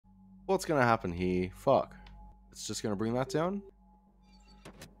What's gonna happen here? Fuck. It's just gonna bring that down.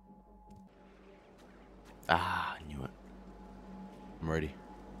 Ah, I knew it. I'm ready.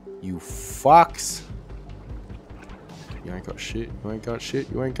 You fucks. You ain't got shit. You ain't got shit.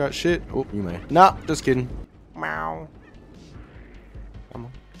 You ain't got shit. Oh, you may. Nah, just kidding. Meow. Come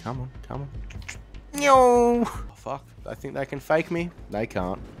on. Come on. Come on. No. Oh, fuck. I think they can fake me. They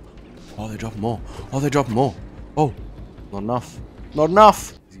can't. Oh, they're dropping more. Oh, they're dropping more. Oh, not enough. Not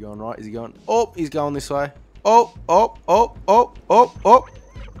enough. Is he going right? Is he going? Oh, he's going this way. Oh, oh, oh, oh, oh, oh.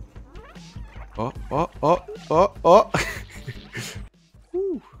 Oh, oh, oh, oh, oh.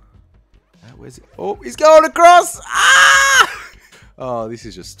 Woo. Where's it? Oh, he's going across. Ah! Oh, this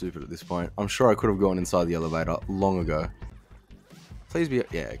is just stupid at this point. I'm sure I could have gone inside the elevator long ago. Please be.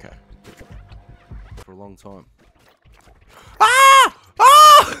 Yeah, okay. For a long time. Ah!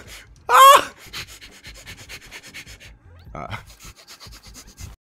 Ah! Ah!